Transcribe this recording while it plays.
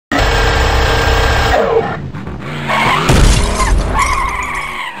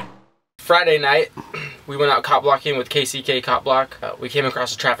Friday night, we went out cop blocking with KCK Cop Block. We came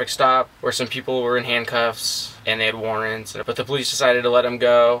across a traffic stop where some people were in handcuffs and they had warrants, but the police decided to let them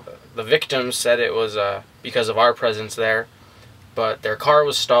go. The victims said it was because of our presence there, but their car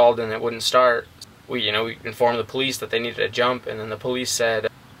was stalled and it wouldn't start. We informed the police that they needed a jump, and then the police said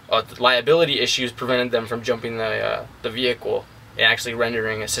the liability issues prevented them from jumping the vehicle and actually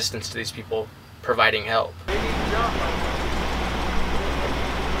rendering assistance to these people, providing help.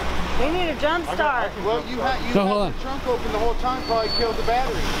 We need a jump start. Well, you had the trunk open the whole time, probably killed the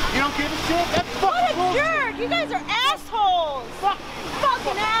battery. You don't give a shit? That's fucking bullshit. What a jerk! You guys are assholes!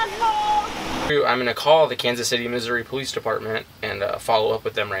 Fucking assholes! I'm going to call the Kansas City, Missouri Police Department and follow up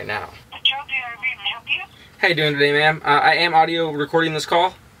with them right now. How you doing today, ma'am? I am audio recording this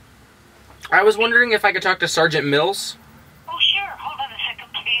call. I was wondering if I could talk to Sergeant Mills. Oh, sure. Hold on a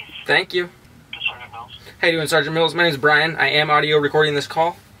second, please. Thank you. Sergeant Mills. How you doing, Sergeant Mills? My name is Brian. I am audio recording this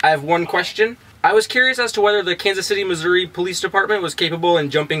call. I have one question. I was curious as to whether the Kansas City, Missouri Police Department was capable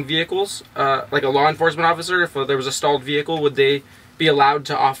in jumping vehicles. Like a law enforcement officer, if there was a stalled vehicle, would they be allowed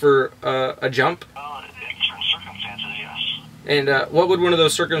to offer a jump? In certain circumstances, yes. And what would one of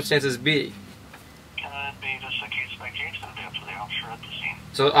those circumstances be? It'd be just a case by case. It'd be up to the officer at the scene.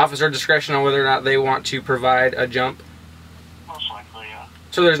 So officer discretion on whether or not they want to provide a jump? Most likely, yeah.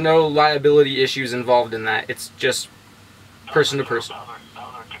 So there's no liability issues involved in that. It's just person to person.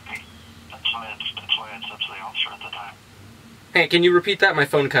 That's why it's up to the officer at the time. Hey, can you repeat that? My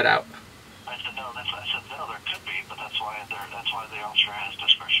phone cut out. I said no. I said no. There could be, but that's why the officer has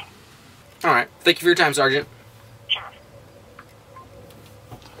discretion. All right. Thank you for your time, Sergeant. Sure.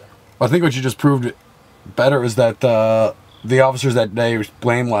 I think what you just proved better is that the officers that day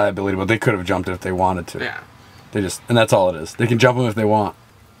blame liability, but they could have jumped it if they wanted to. Yeah. And that's all it is. They can jump them if they want.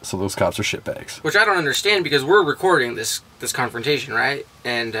 So those cops are shitbags. Which I don't understand, because we're recording this confrontation, right?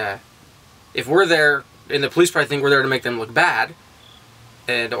 And if we're there, and the police probably think we're there to make them look bad,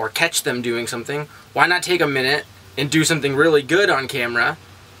 or catch them doing something, why not take a minute and do something really good on camera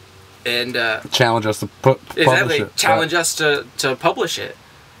and challenge us to publish it. Challenge us to publish it.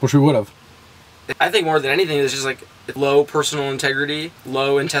 Which we would have. I think more than anything, it's just like low personal integrity,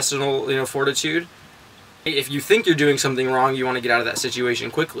 low intestinal fortitude. If you think you're doing something wrong, you want to get out of that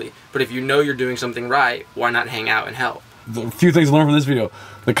situation quickly. But if you know you're doing something right, why not hang out and help? The few things to learn from this video.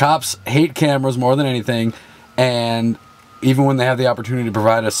 The cops hate cameras more than anything, and even when they have the opportunity to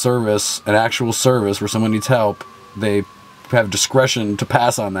provide a service, an actual service where someone needs help, they have discretion to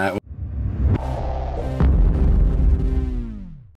pass on that.